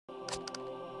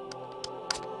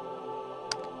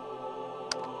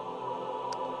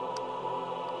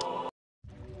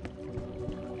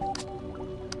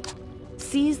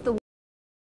seize the...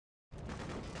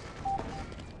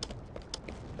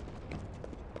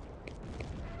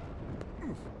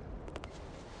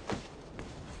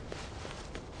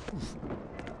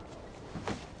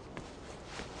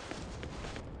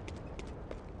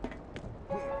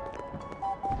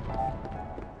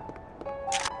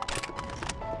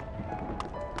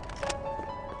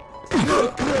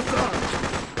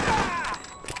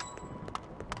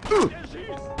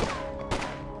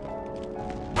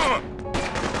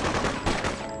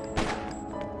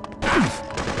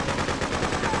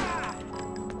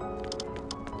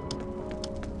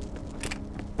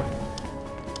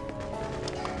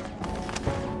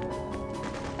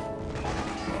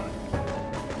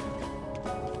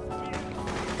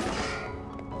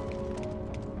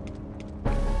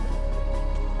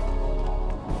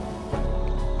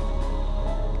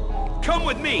 Come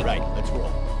with me! Right, let's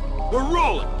roll. We're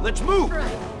rolling! Let's move!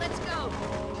 Right, let's go!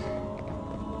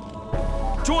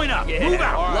 Join up! Yeah, Move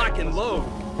out! all right, Lock and load!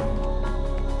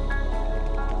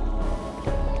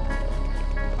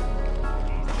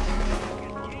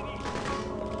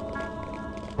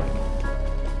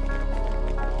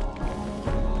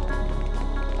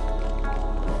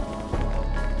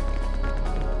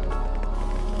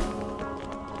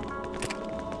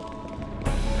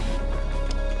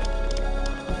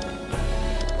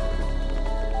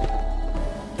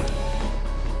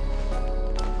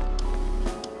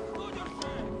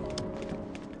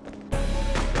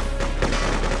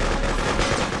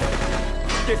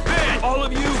 Defend! All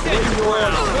of you, stay your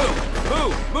ground!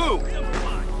 Move! Move! Move!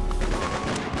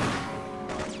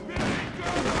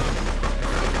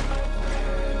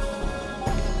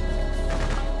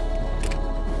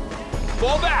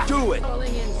 Fall back! Do it!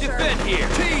 Falling in, sir. Defend here!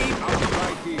 Team! I'll be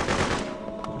right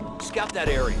here. Scout that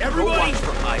area. Everybody- Go watch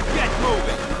for Ike. Get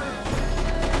moving!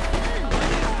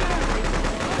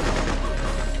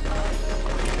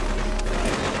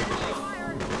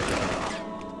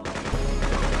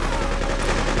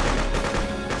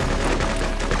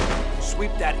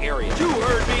 Sweep that area. You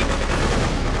heard me!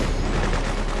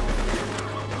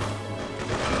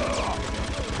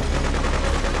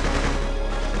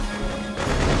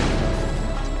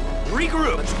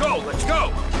 Regroup! Let's go! Let's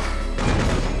go!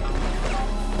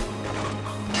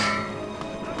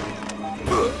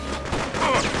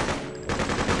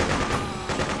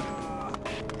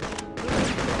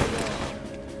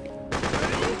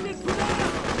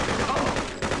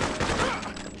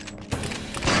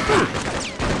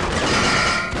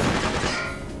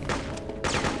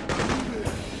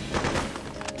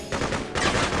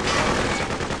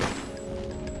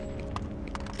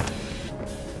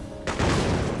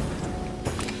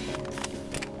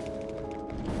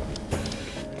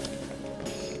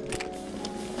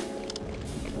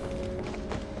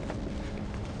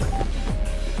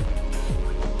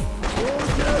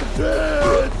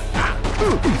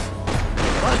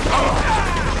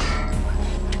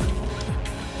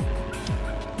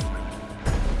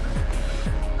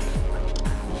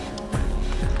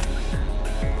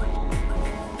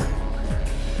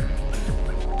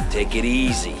 Take it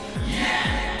easy.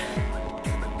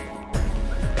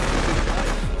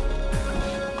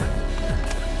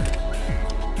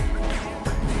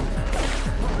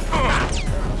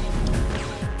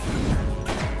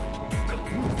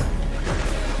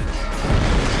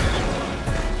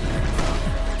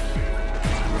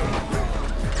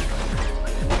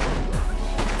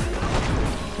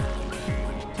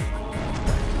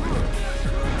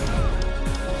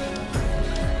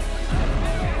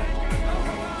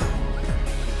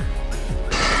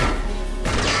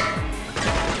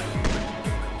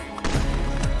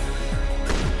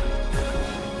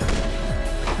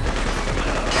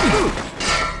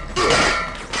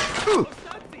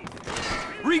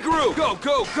 Regroup! Go,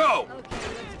 go, go! Okay,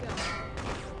 let's go.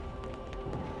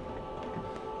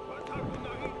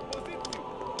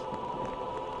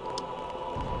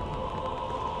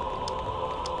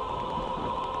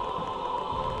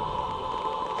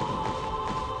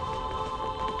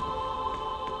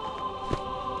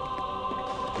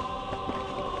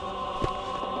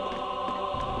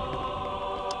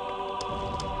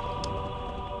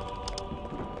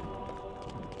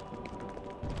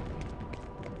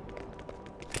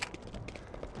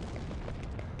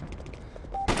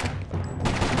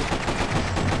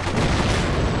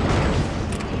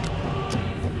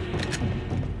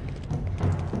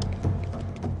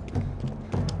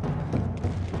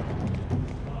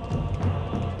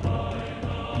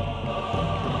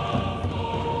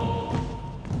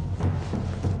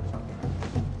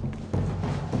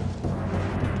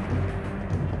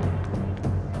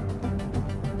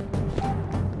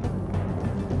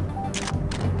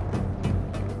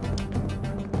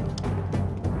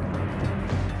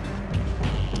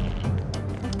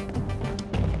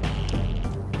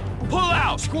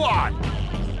 out, squad!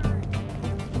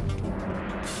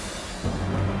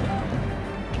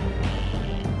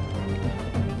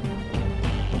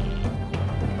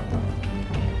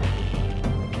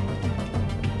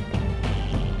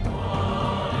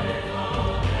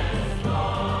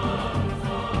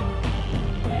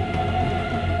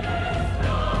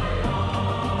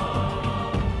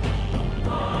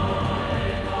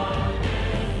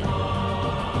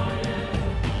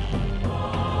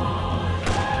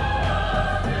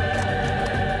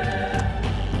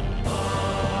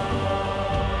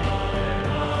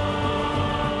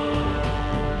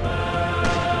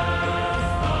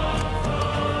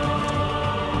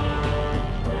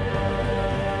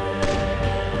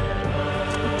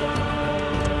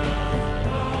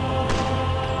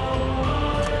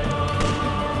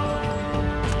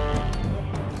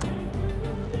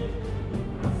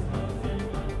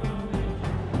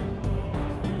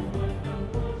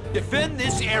 Defend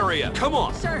this area! Come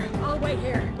on! Sir, I'll wait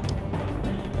here.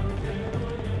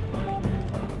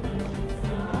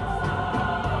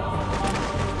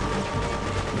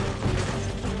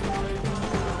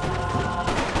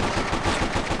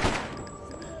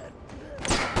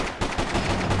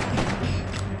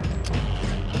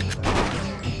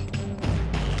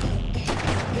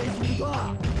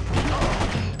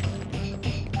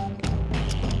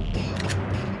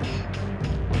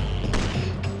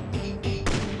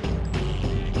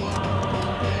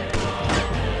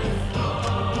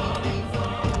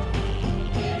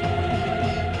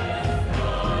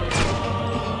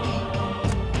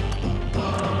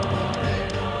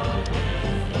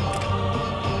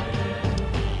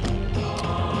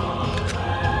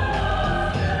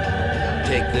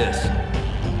 Take this.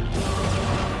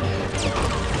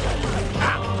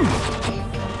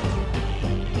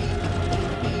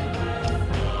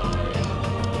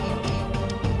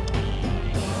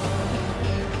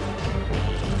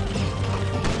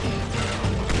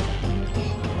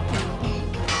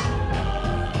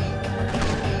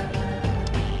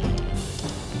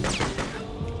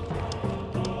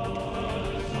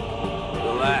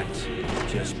 Relax.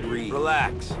 Just breathe.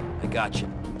 Relax. I got you.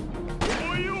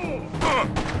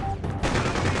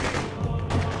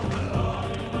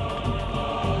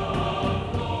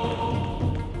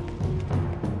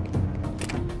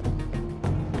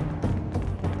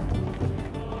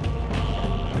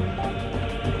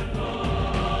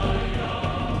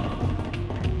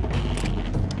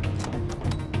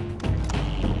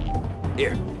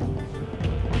 Here.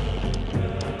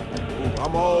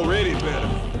 I'm already better.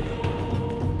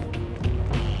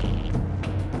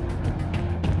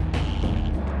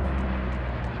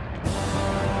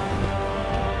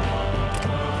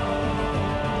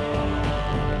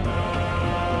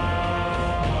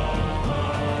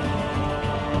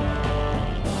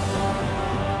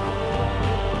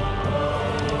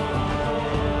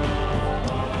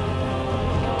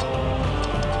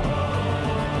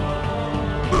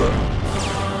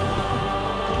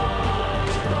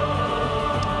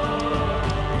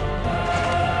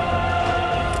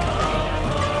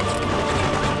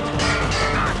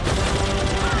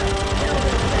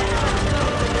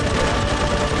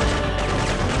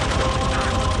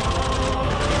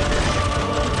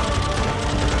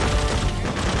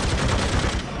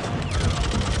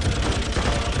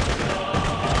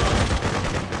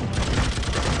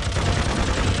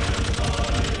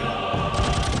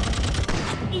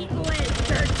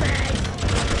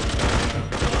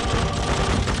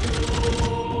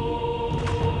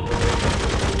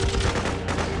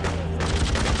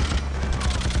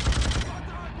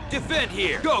 Defend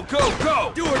here! Go, go,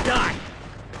 go! Do or die!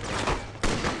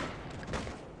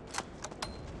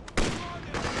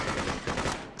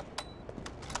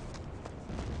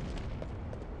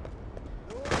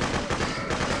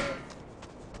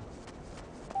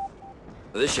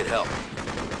 This should help.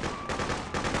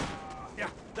 Yeah,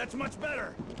 that's much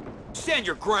better. Stand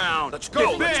your ground! Let's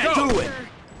go! Let's Defend. do it!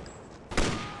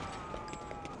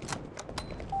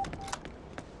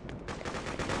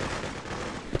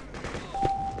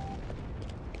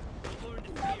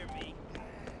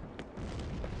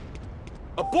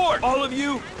 Abort! All of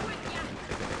you!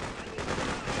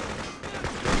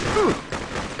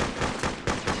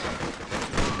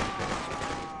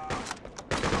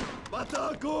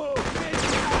 Mataco!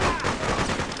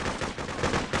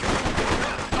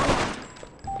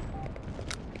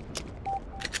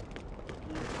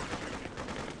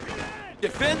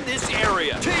 Defend this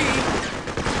area! Team!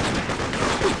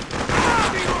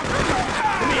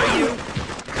 Come here, you!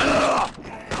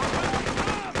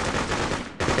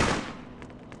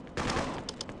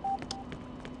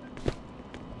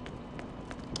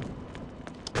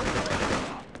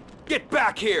 Get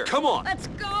back here! Come on! Let's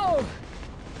go!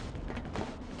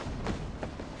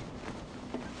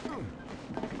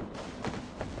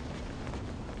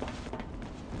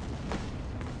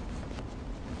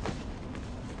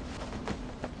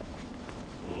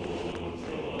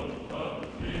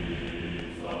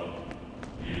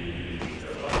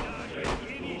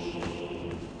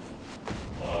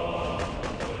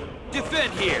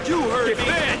 Defend here! You heard me!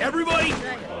 Defend! Everybody!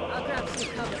 Right, I'll grab some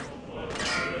cover.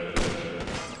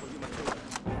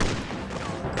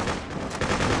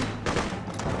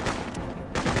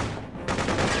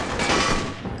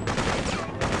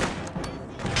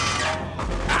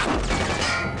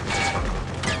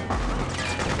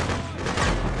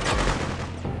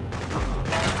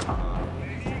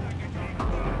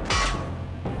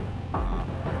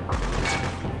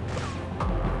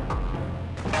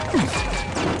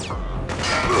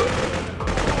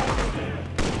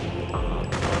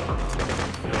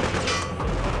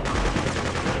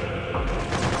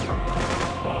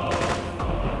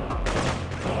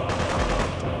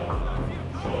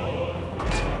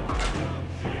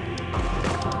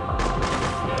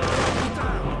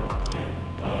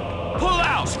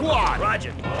 Squad!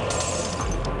 Roger.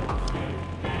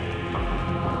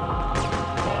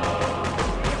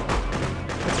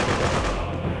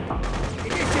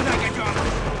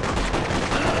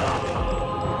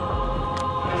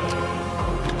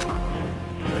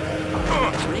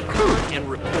 Recon and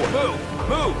report. Move!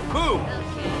 Move! Move!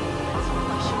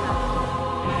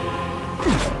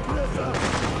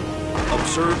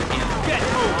 Observe and get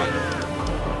moving!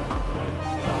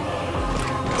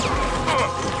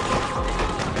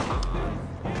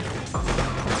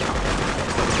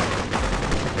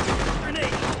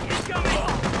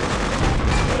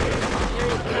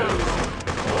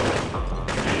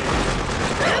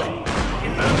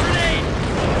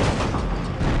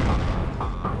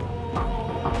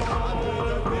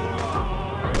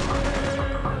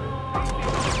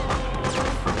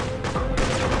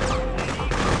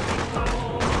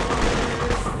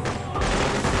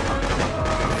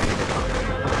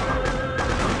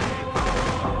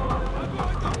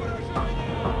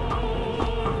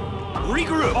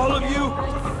 Regroup! All of you!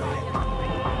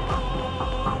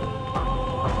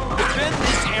 Defend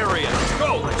this area! Let's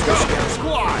go! Let's go!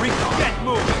 Squad! Recon! Get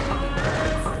moving!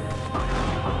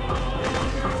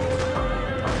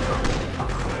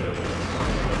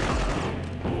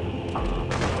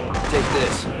 Take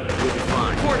this. You'll be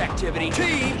fine. Port activity!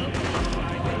 Team!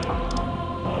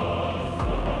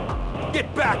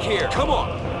 Get back here! Come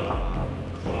on!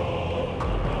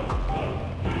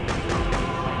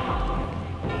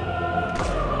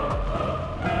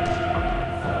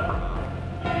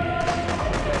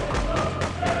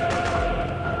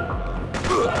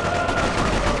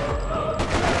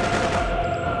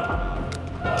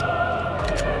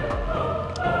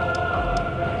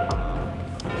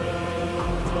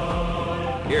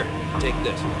 Here, take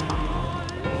this.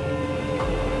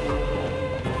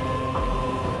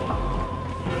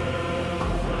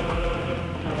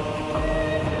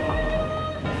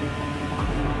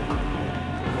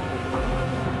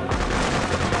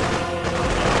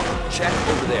 Check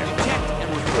over there. Detect and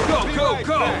report. Go, go,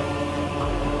 go!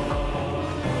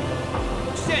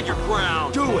 Stand your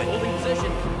ground. Do it. Holding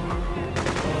position.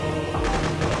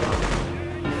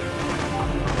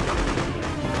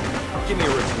 Give me a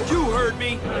report. You heard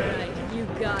me. All right, you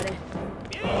got it.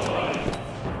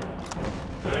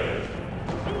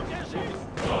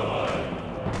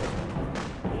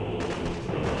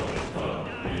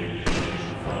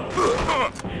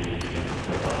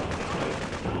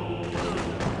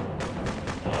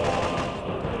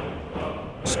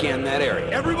 Scan that area.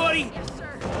 Everybody! Yes,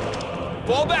 sir.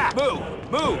 Fall back! Move!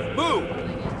 Move! Move!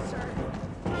 Moving in, sir.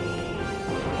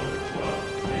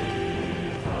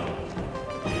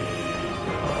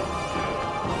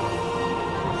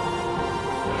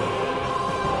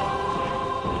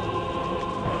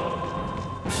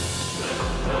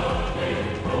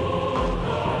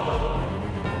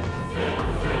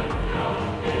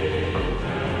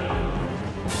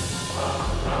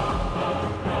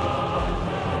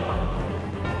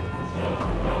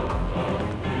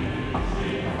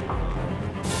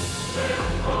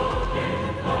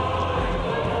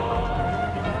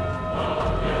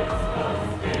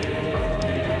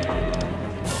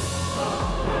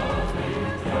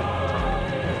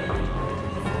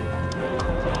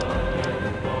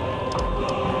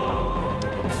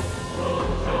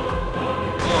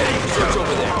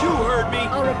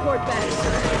 I'll report back,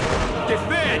 sir.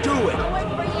 Defend! Do it! I'll wait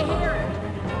for you here.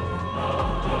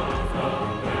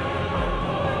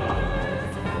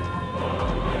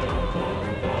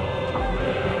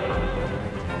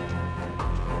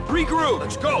 Regroup!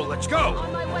 Let's go, let's go!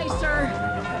 On my way, sir.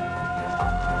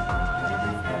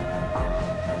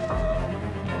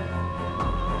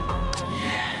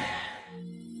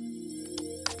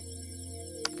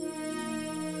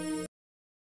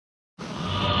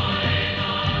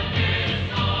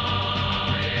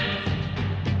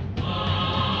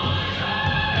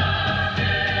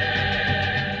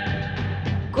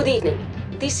 Good evening.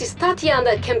 This is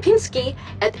Tatiana Kempinski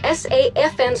at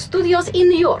SAFN Studios in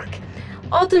New York.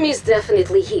 Autumn is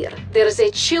definitely here. There is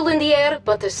a chill in the air,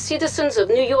 but the citizens of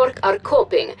New York are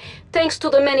coping, thanks to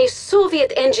the many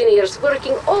Soviet engineers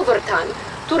working overtime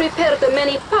to repair the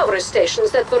many power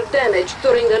stations that were damaged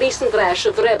during the recent rash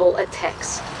of rebel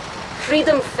attacks.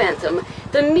 Freedom Phantom,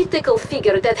 the mythical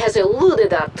figure that has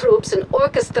eluded our troops and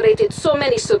orchestrated so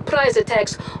many surprise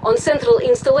attacks on central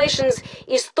installations,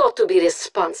 is thought to be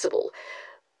responsible.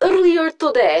 Earlier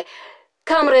today,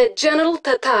 Comrade General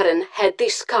Tatarin had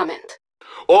this comment.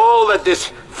 All that this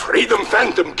Freedom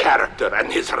Phantom character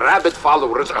and his rabid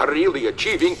followers are really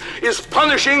achieving is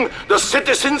punishing the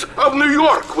citizens of New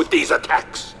York with these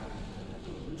attacks.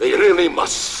 They really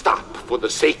must stop for the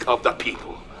sake of the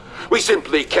people. We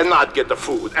simply cannot get the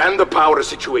food and the power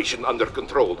situation under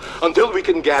control until we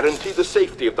can guarantee the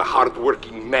safety of the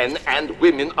hard-working men and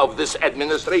women of this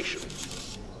administration.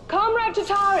 Comrade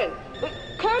Tatarin,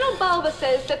 Colonel Balba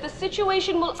says that the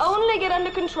situation will only get under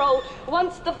control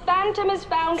once the Phantom is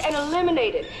found and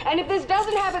eliminated. And if this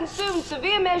doesn't happen soon,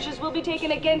 severe measures will be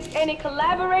taken against any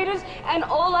collaborators and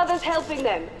all others helping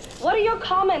them. What are your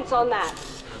comments on that?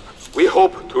 We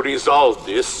hope to resolve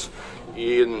this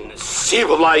in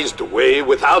civilized way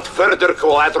without further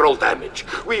collateral damage.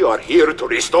 We are here to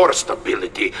restore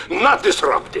stability, not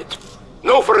disrupt it.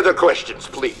 No further questions,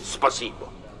 please. Spasibo.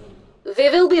 We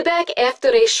will be back after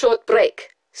a short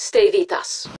break. Stay with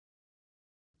us.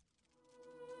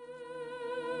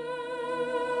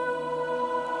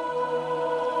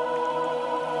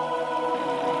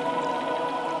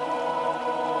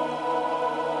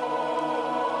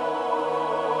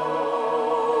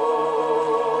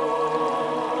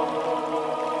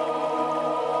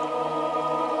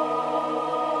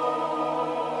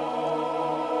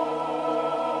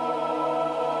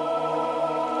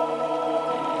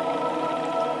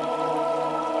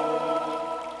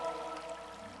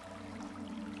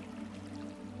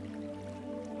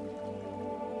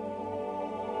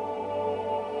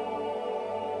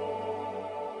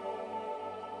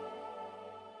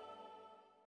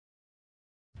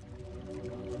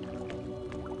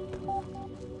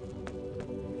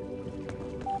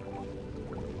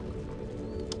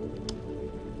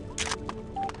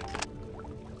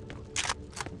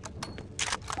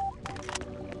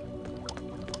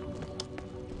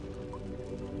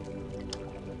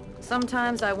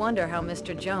 Sometimes I wonder how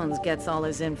Mr. Jones gets all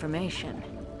his information.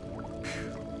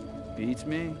 Beats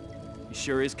me. He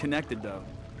sure is connected, though.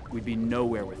 We'd be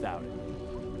nowhere without it.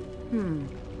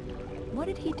 What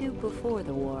did he do before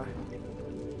the war?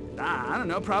 I don't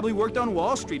know. Probably worked on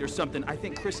Wall Street or something. I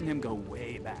think Chris and him go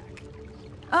way back.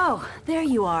 Oh, there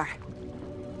you are.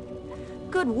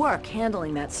 Good work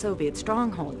handling that Soviet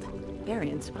stronghold. Very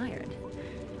inspired.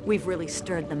 We've really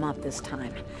stirred them up this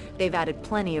time. They've added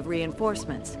plenty of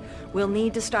reinforcements. We'll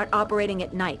need to start operating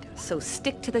at night, so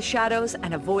stick to the shadows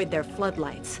and avoid their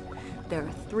floodlights. There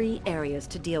are 3 areas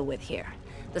to deal with here.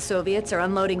 The Soviets are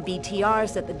unloading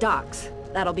BTRs at the docks.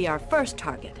 That'll be our first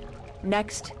target.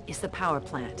 Next is the power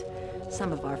plant.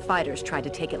 Some of our fighters tried to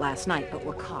take it last night, but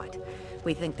were caught.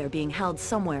 We think they're being held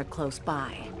somewhere close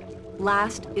by.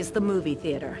 Last is the movie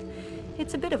theater.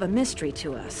 It's a bit of a mystery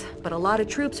to us, but a lot of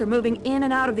troops are moving in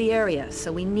and out of the area,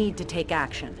 so we need to take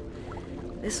action.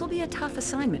 This'll be a tough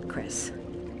assignment, Chris.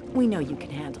 We know you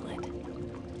can handle it.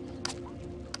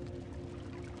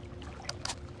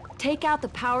 Take out the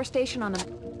power station on the...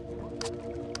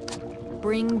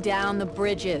 Bring down the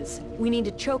bridges. We need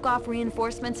to choke off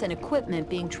reinforcements and equipment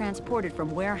being transported from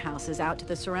warehouses out to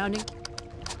the surrounding...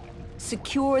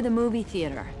 Secure the movie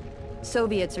theater.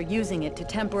 Soviets are using it to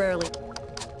temporarily...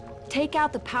 Take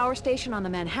out the power station on the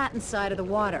Manhattan side of the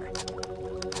water.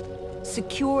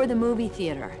 Secure the movie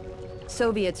theater.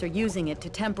 Soviets are using it to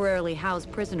temporarily house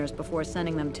prisoners before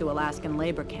sending them to Alaskan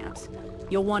labor camps.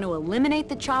 You'll want to eliminate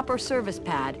the chopper service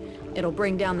pad. It'll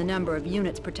bring down the number of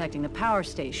units protecting the power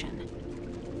station.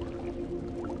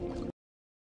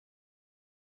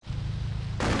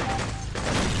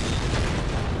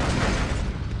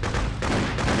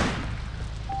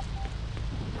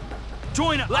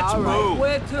 Join us! Let's All right, move!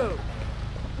 where to?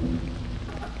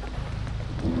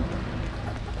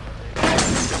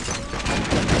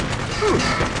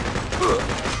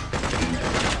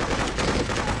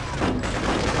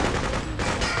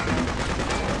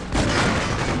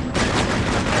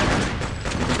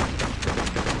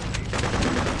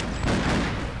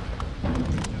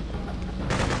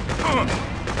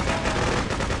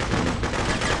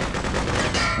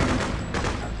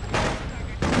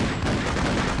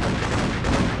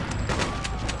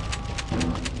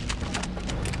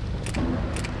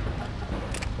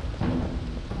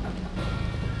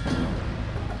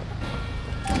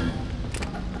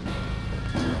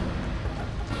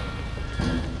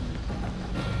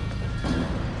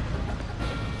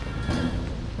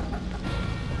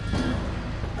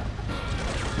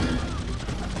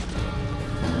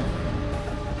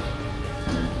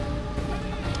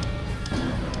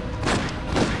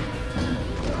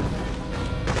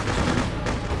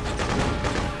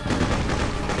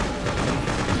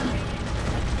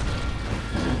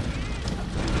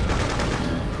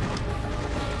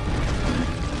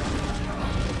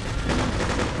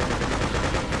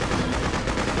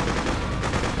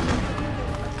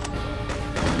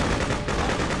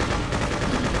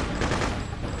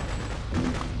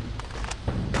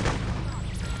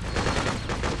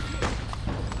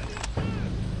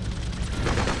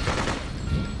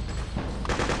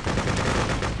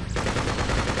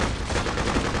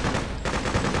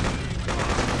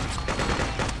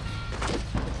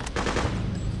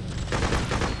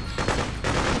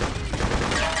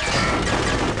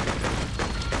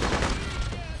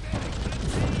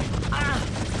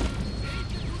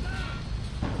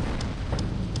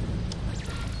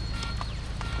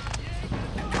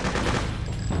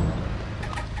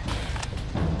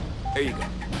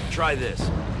 try this.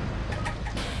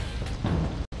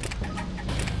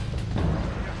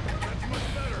 That's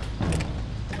much better.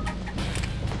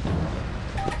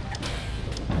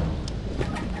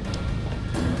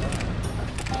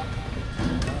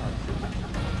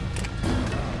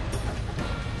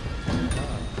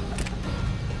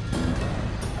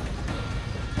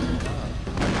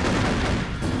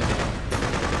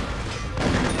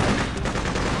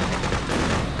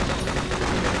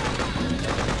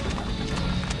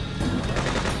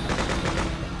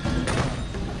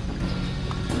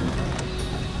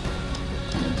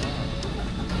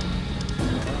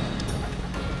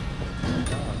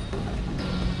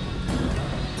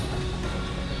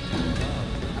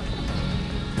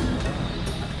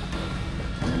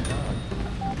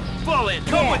 Fall in!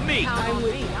 Come with me! I'm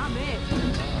with you. I'm in.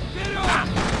 Get up!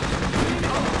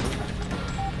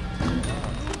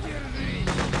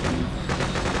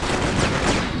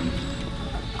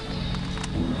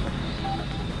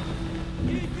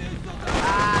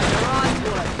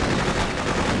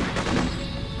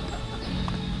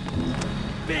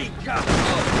 Big cut!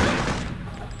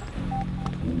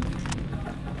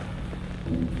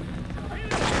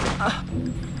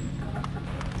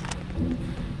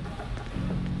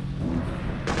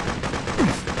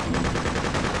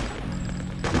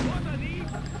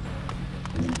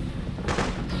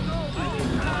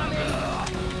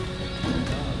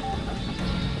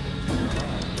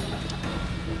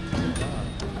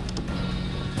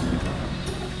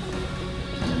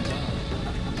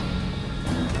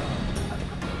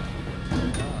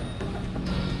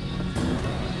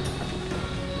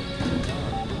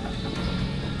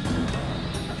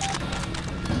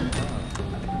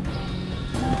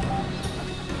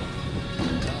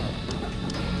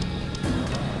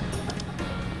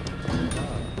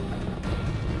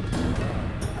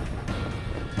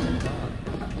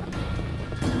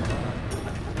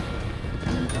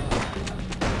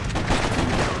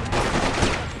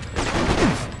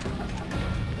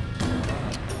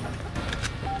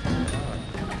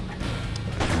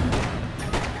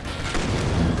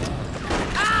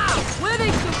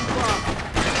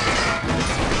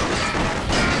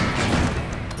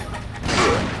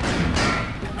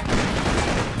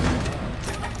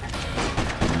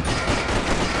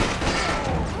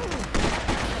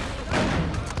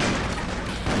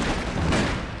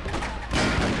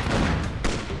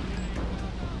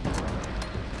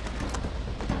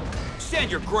 Stand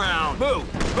your ground!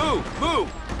 Move! Move!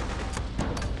 Move!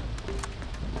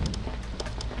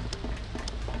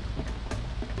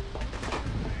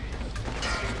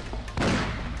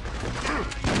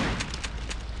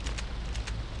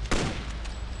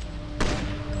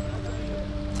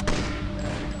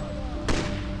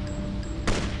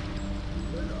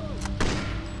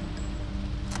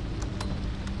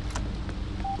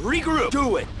 Regroup!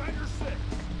 Do it!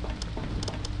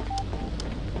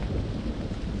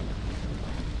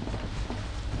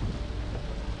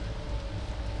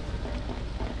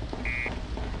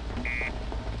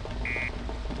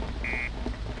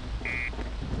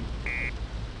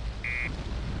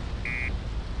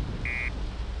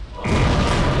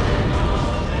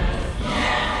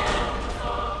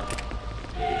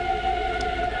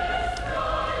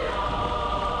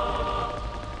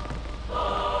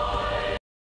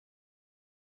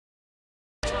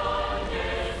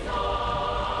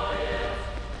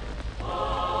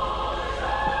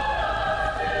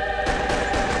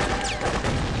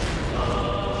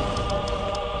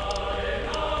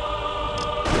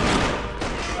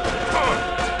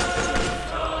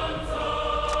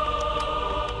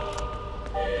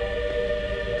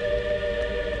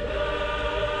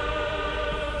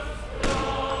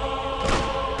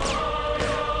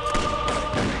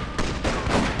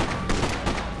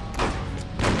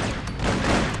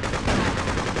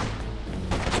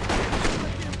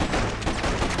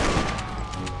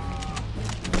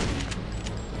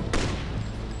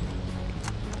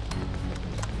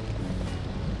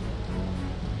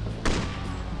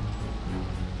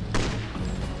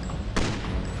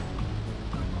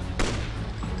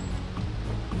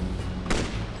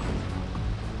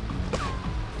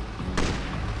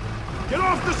 Get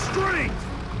off the street!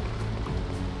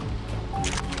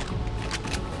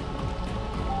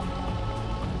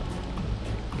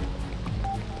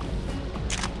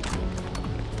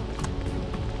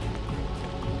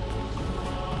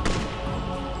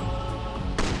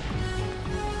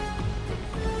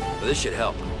 Well, this should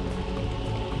help.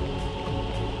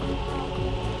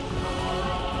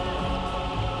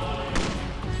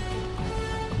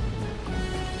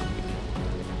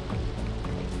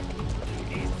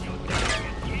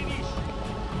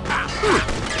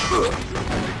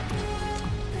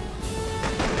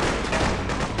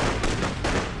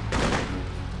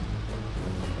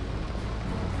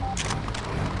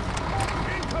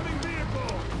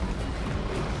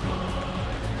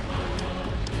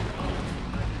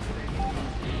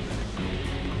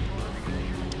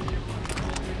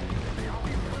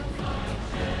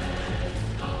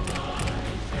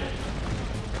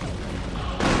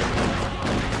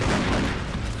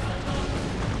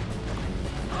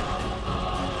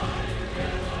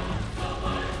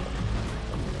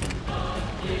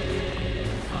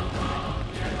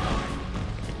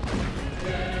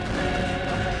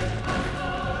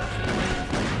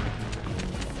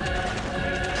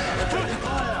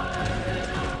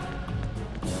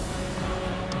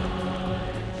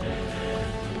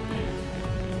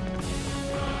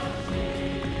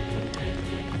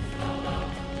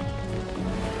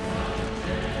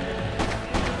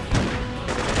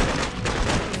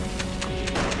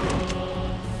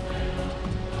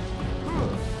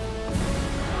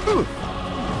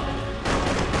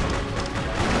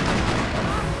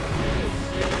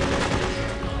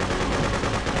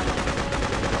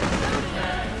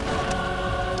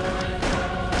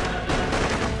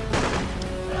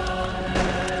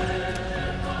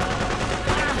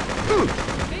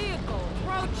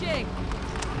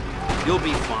 moving! You'll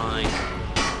be fine.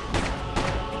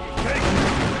 Take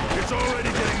it! It's already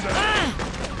getting better.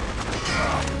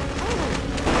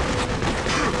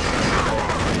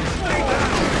 Stay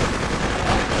down!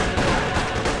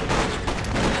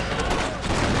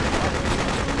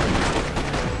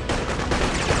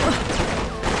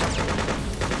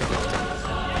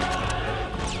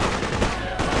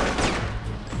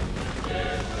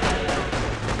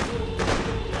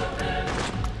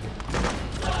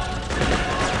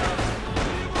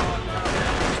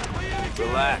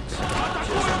 Relax.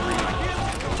 Just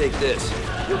breathe. Take this.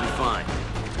 You'll be fine.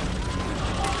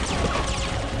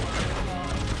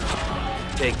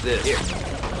 Take this. Here.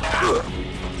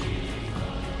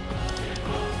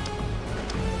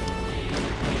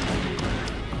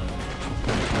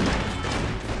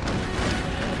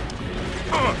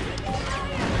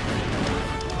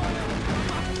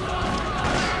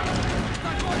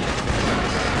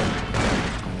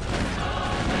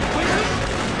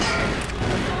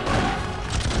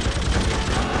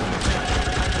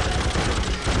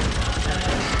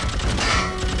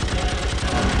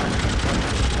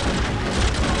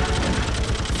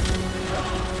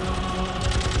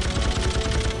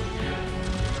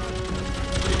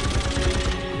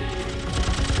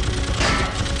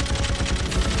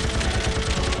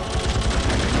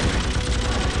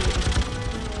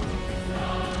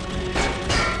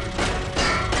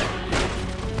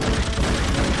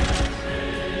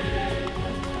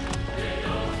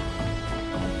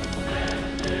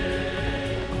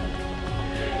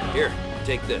 Here,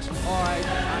 take this. All right,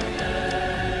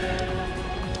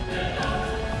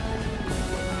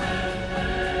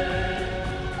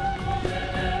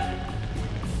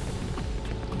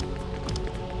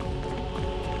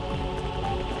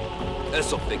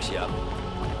 This'll fix you up.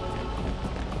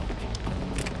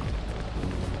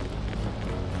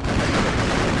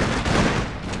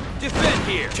 Defend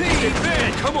here!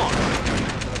 Defend! Come on!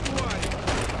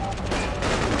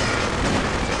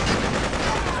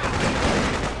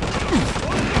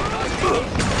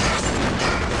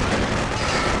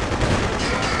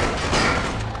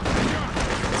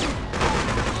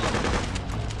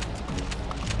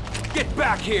 Get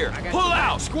back here! Pull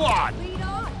out, squad! lead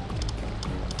on!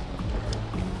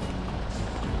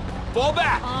 Fall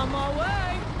back! On my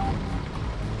way!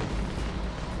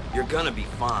 You're gonna be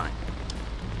fine.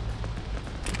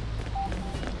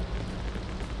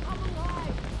 I'm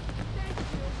alive!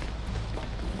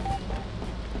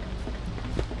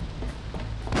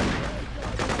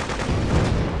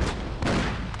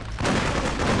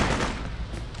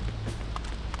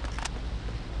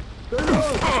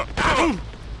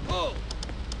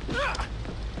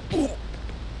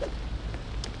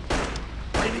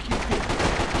 Thank you!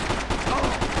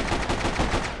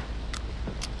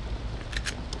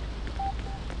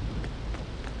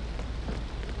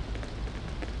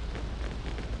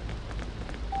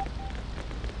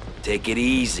 Take it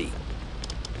easy.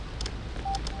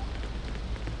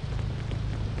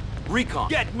 Recon,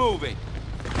 get moving!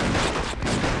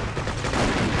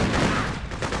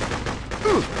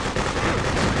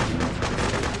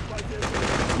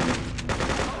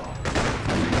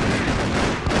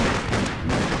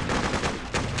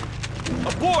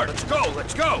 Aboard! Let's go,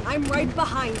 let's go! I'm right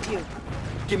behind you.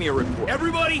 Give me a report.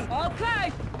 Everybody!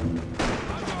 Okay!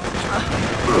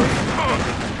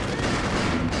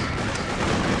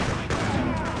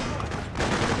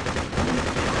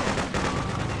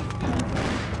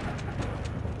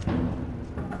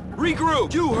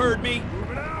 Regroup! You heard me!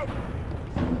 Moving out!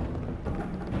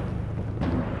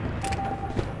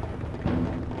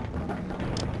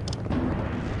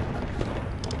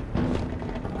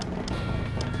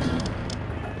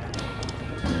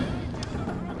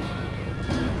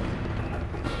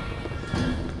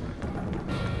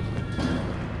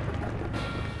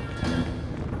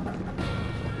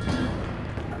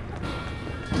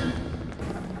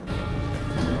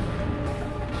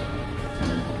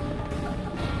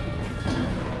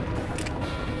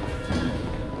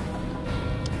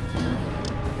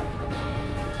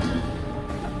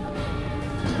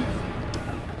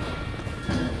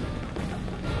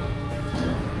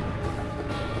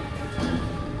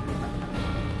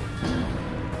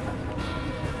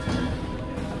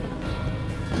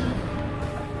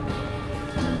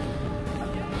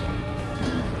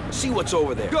 See what's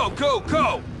over there. Go, go,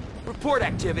 go! Report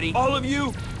activity. All of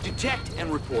you, detect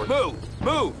and report. Move,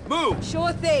 move, move!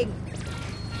 Sure thing.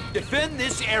 Defend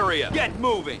this area. Get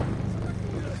moving.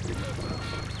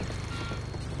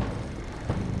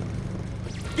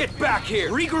 Get back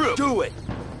here. Regroup. Do it.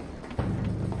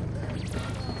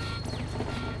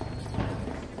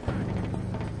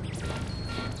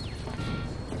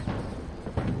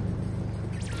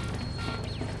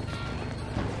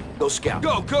 Go scout.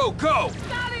 Go, go, go!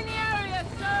 Scouting the area,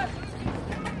 sir!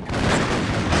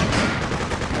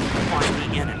 Find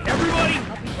the enemy. Everybody!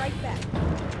 I'll be right back.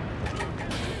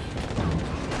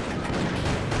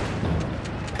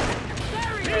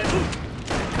 There he is!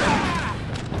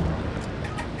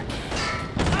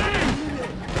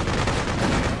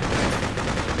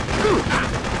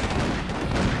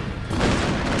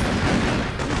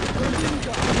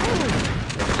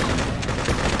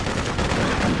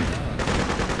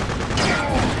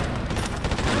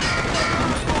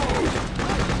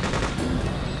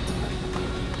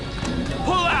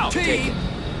 Team!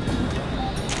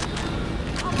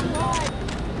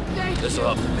 This'll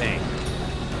help the pain.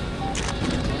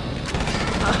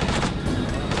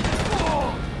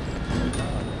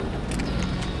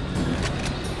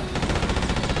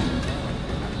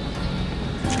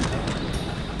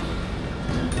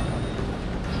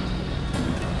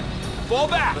 Fall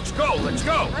back! Let's go, let's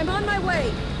go! I'm on my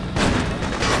way.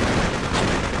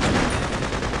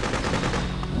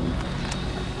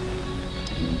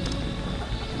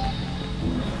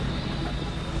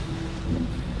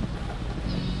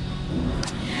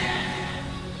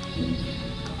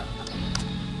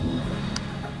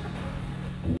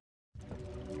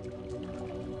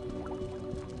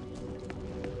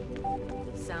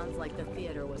 Sounds like the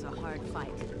theater was a hard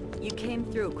fight. You came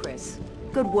through, Chris.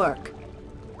 Good work.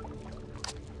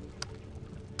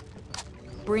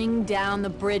 Bring down the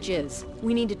bridges.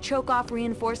 We need to choke off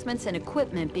reinforcements and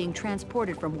equipment being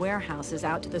transported from warehouses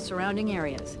out to the surrounding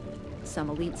areas. Some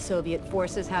elite Soviet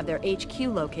forces have their HQ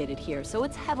located here, so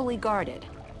it's heavily guarded.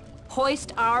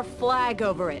 Hoist our flag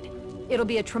over it. It'll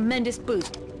be a tremendous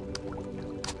boost.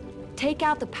 Take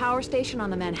out the power station on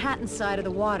the Manhattan side of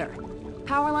the water.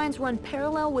 Power lines run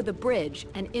parallel with the bridge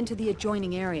and into the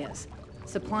adjoining areas,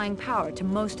 supplying power to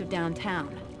most of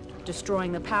downtown.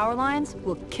 Destroying the power lines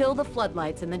will kill the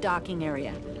floodlights in the docking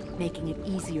area, making it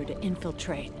easier to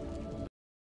infiltrate.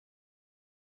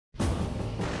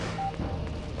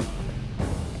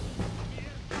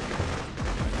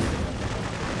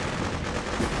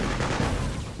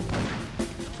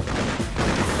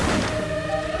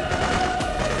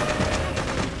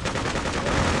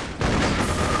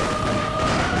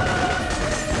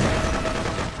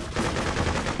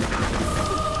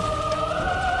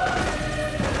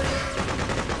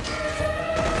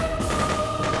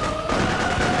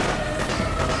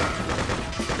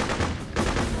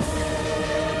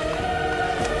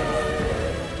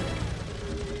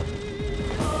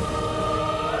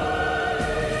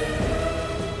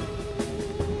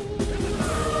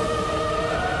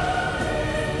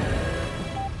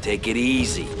 Take it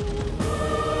easy.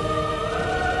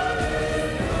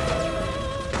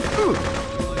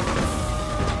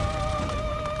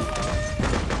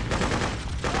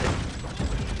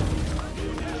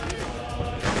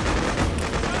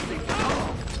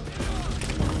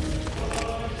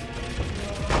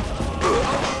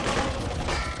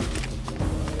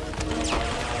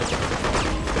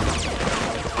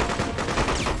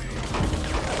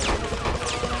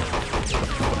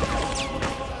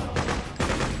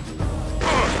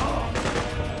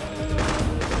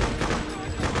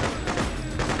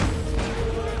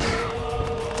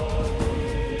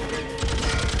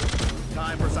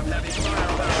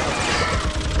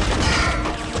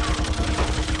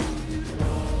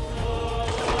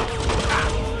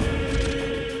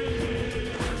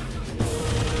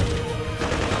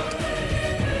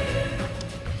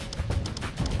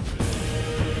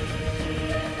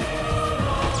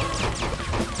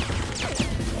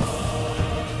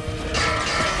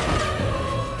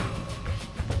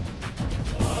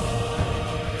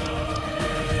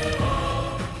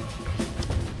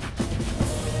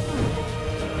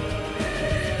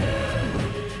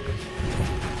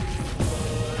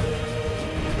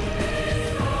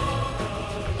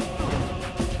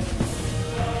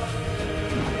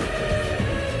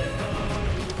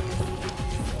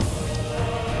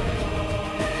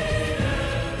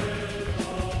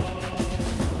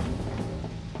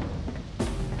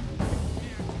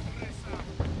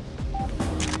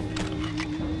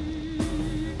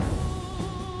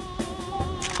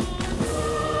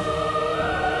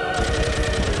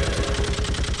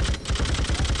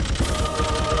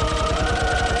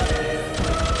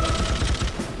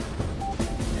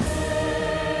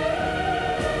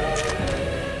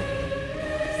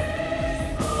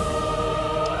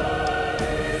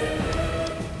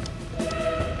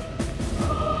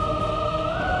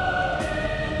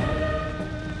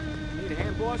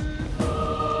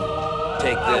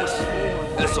 Take this.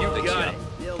 This'll fix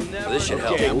you. This should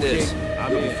help. Take this.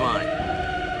 You'll be fine.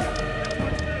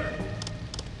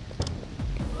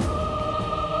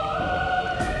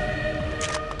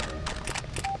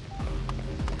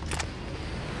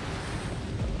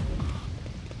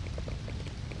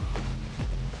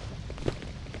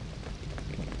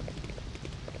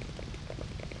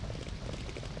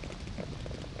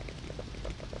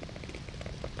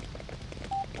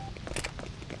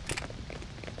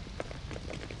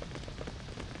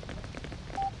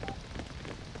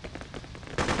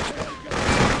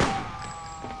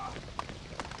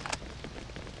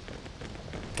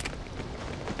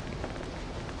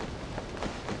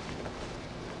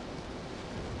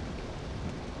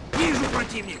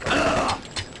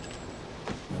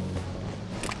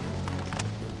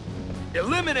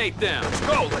 Eliminate them! Let's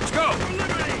go, let's go!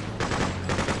 Eliminate!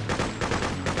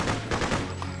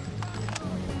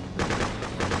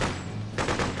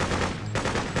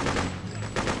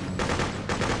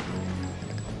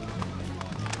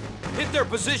 Hit their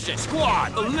position!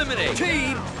 Squad, eliminate!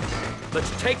 Team!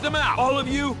 Let's take them out! All of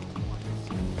you!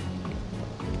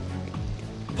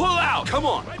 Pull out! Come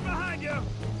on! Right behind you!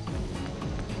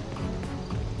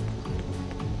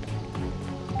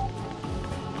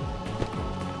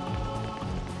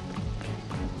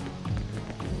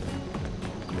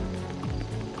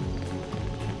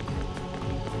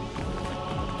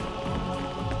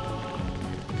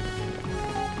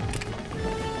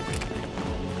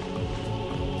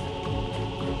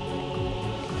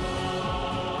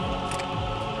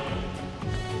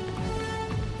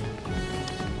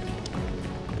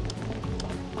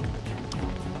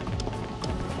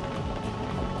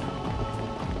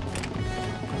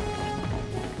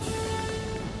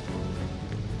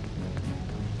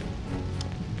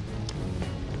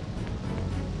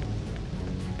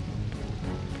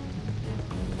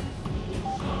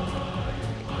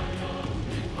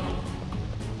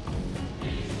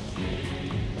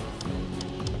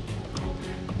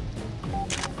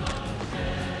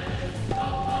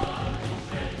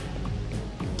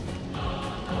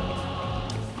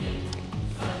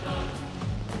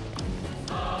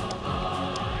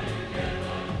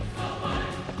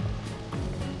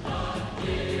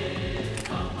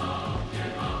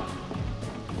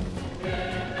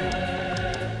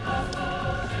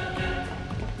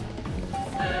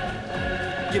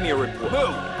 Give me a report.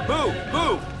 Move! Move!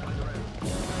 Move!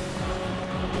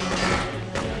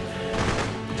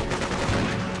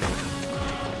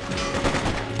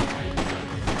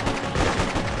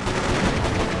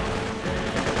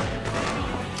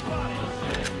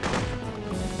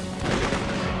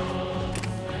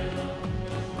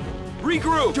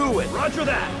 Regroup! Do it! Roger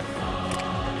that!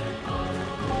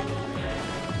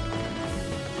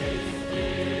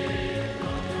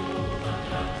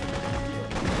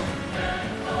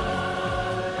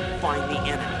 Find the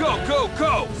enemy. Go, go,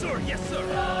 go! Sir, yes, sir!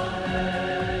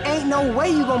 Ain't no way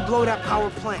you gonna blow that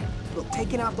power plant. Look,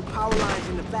 taking out the power lines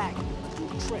in the back do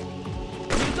a trick.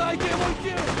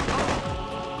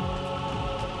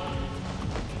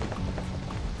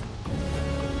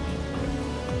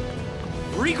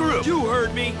 Regroup! You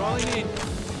heard me! Calling in.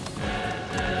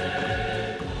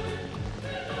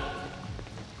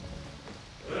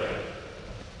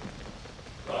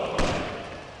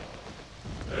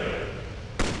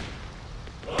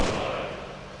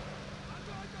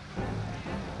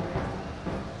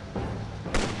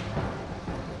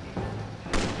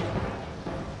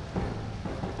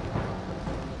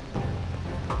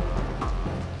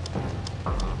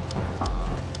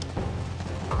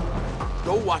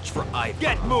 Go watch for Ivy.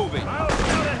 Get moving! I'll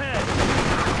scout ahead!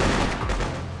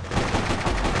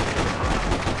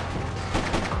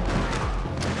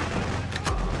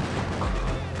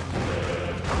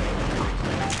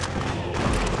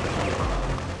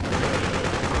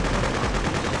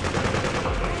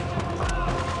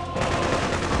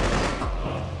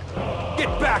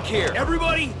 Get back here!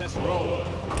 Everybody! Let's roll.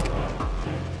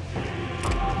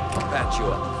 Patch you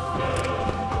up.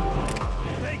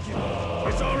 Thank you.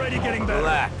 It's already getting better.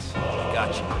 Relax.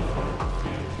 Gotcha.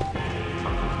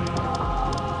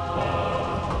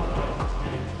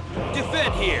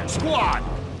 Defend here! Squad!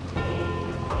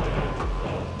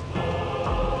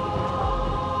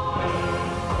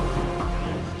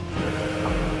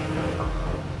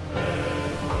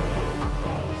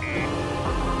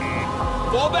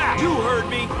 Fall back! You heard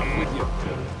me! I'm with you.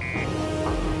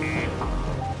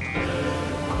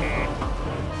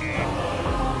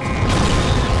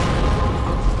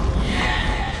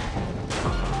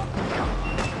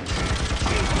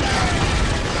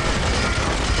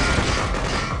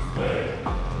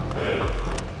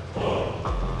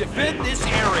 Defend this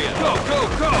area! Go, go,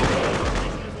 go!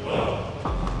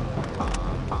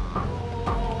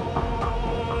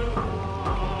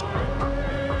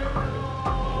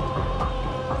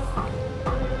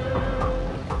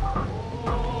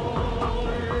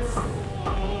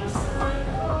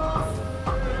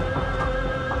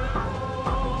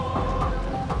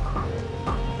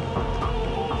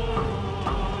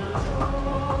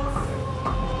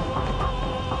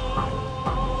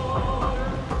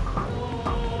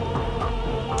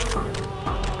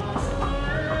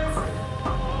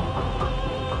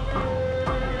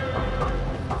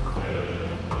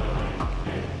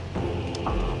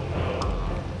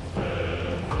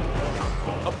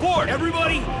 Abort,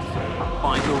 everybody!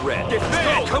 Find the red.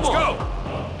 Defend! Come on! Go!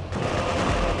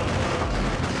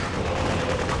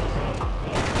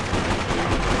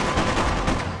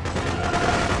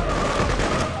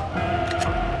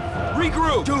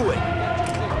 Regroup! Do it!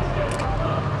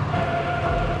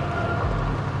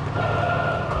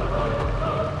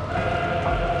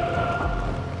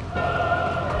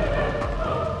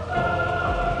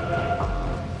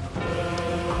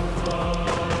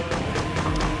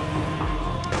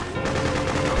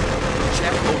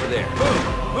 Check over there. Move!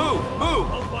 Move! Move!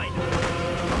 I'll find him.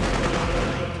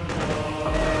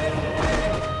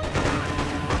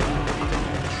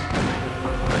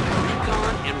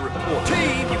 Recon and report.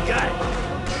 Team, you got it.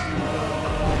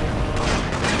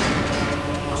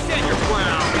 Stand your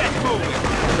ground! Get moving!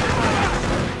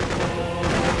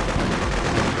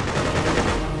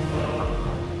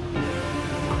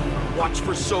 Watch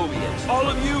for Soviets. All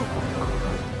of you!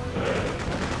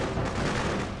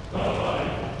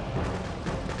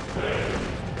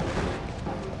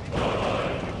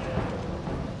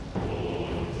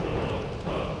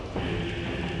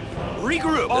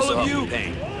 Regroup! All of you!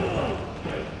 Pain.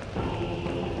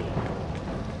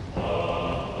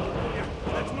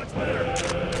 That's much better.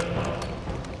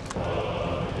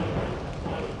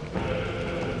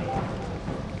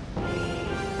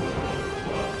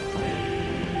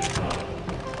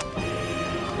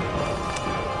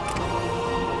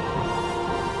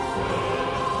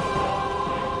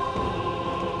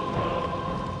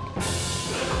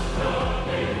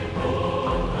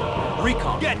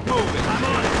 Recon! Get moving! I'm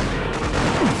on it.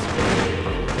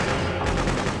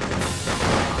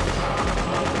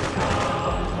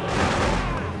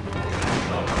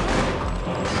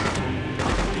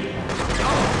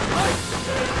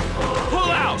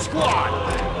 Pull out, squad!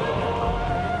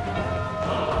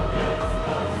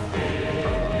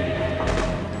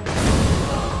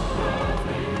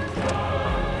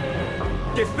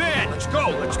 Defend! Let's go,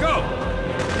 let's go!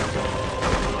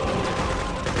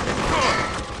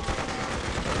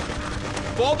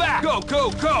 Fall back! Go, go,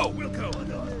 go! We'll go.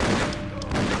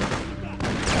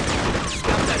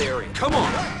 Scout that area. Come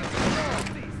on!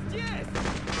 Yes!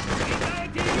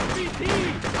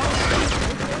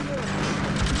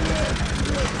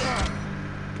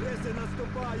 Если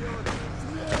наступают!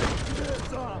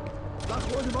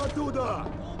 Заходим оттуда!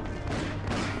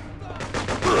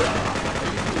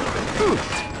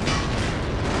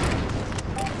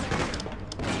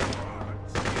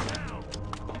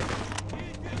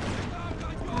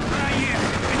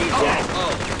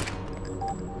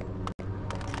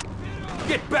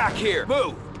 Get back here!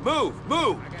 Move! Move!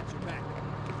 Move! I got your back.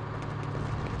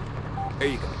 There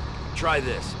you go. Try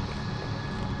this.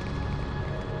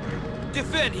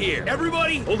 Defend here!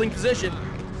 Everybody! Holding position.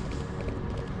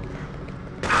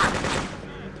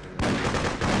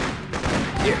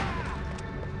 Here.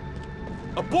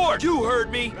 Abort! You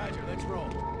heard me! Roger, let's roll.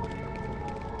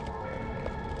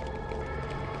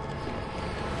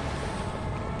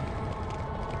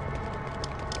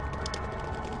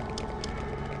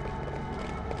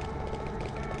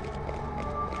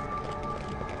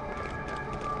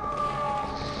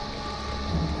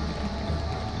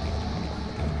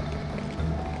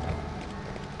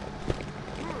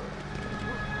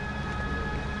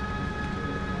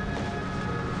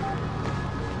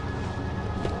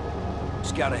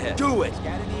 Scout ahead. Do it!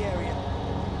 Scout in the area.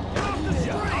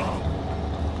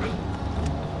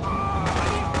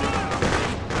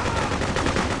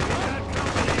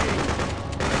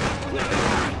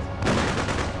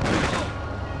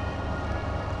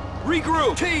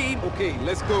 Regroup! Team! Okay,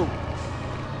 let's go.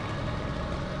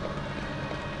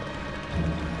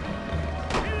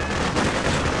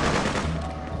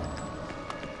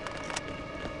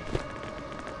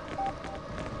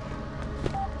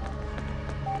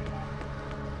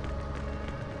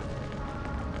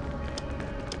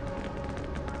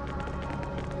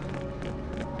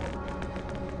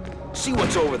 See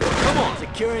what's over there. Come on!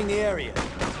 Securing the area.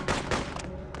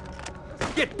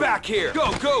 Get back here!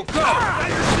 Go, go, go!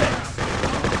 Fire 6!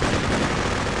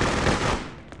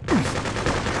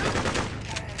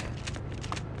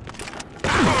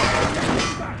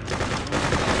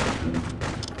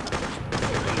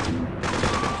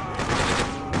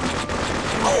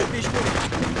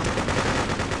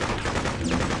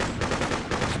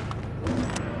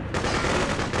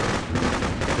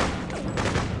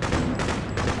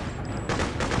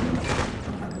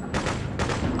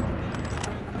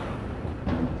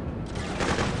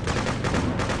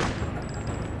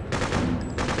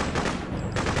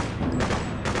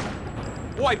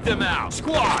 Wipe them out!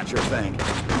 Squad! Sure thing.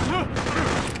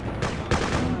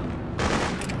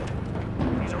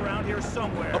 He's around here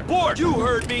somewhere. Abort! You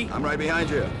heard me! I'm right behind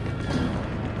you.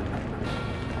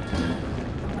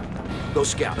 Go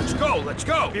scout. Let's go, let's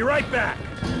go! Be right back.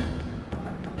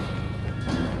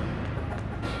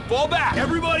 Fall back!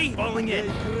 Everybody! Falling in.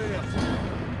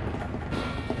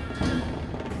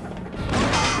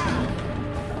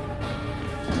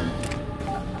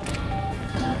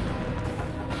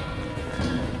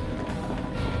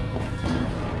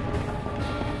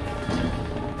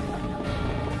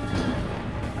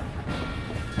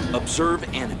 Observe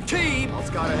enemy. Team! I'll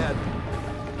scout ahead.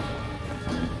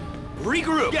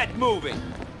 Regroup! Get moving!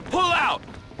 Pull out!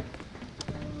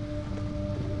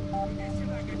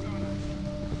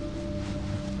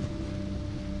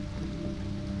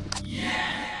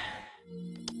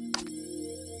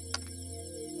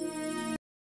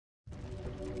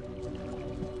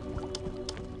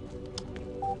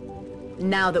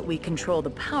 Now that we control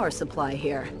the power supply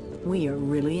here, we are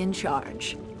really in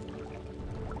charge.